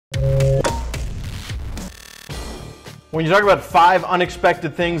When you talk about 5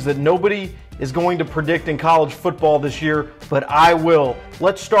 unexpected things that nobody is going to predict in college football this year, but I will.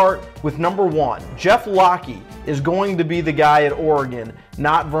 Let's start with number 1. Jeff Locke is going to be the guy at Oregon,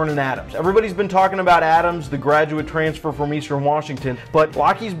 not Vernon Adams. Everybody's been talking about Adams, the graduate transfer from Eastern Washington, but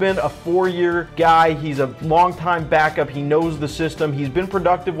Locke's been a 4-year guy. He's a long-time backup. He knows the system. He's been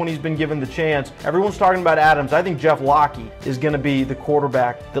productive when he's been given the chance. Everyone's talking about Adams. I think Jeff Locke is going to be the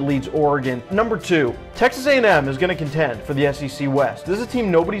quarterback that leads Oregon. Number 2, Texas A&M is going to contend for the SEC West. This is a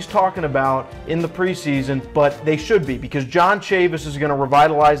team nobody's talking about in the preseason, but they should be, because John Chavis is going to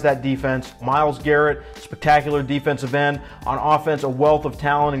revitalize that defense. Myles Garrett, spectacular defensive end. On offense, a wealth of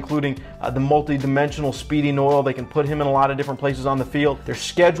talent, including the multi-dimensional Speedy Noyle. They can put him in a lot of different places on the field. Their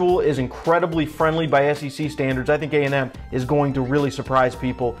schedule is incredibly friendly by SEC standards. I think A&M is going to really surprise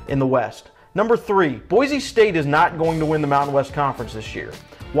people in the West. Number 3, Boise State is not going to win the Mountain West Conference this year.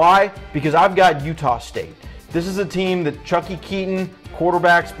 Why? Because I've got Utah State. This is a team that Chucky Keaton,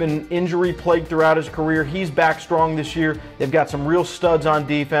 quarterback's been injury-plagued throughout his career. He's back strong this year. They've got some real studs on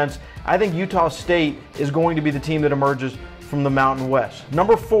defense. I think Utah State is going to be the team that emerges from the Mountain West.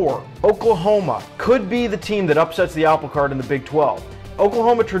 Number 4, Oklahoma could be the team that upsets the apple cart in the Big 12.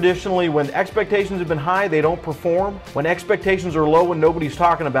 Oklahoma traditionally, when expectations have been high, they don't perform. When expectations are low and nobody's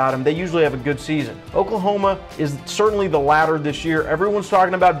talking about them, they usually have a good season. Oklahoma is certainly the latter this year. Everyone's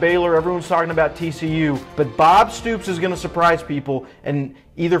talking about Baylor, everyone's talking about TCU, but Bob Stoops is going to surprise people and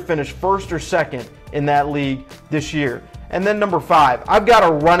either finish first or second in that league this year. And then number 5, I've got a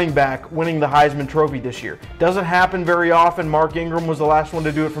running back winning the Heisman Trophy this year. Doesn't happen very often. Mark Ingram was the last one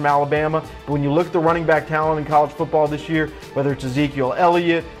to do it from Alabama. But when you look at the running back talent in college football this year, whether it's Ezekiel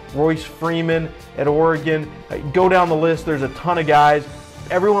Elliott, Royce Freeman at Oregon, go down the list, there's a ton of guys.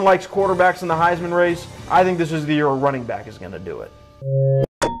 Everyone likes quarterbacks in the Heisman race. I think this is the year a running back is going to do it.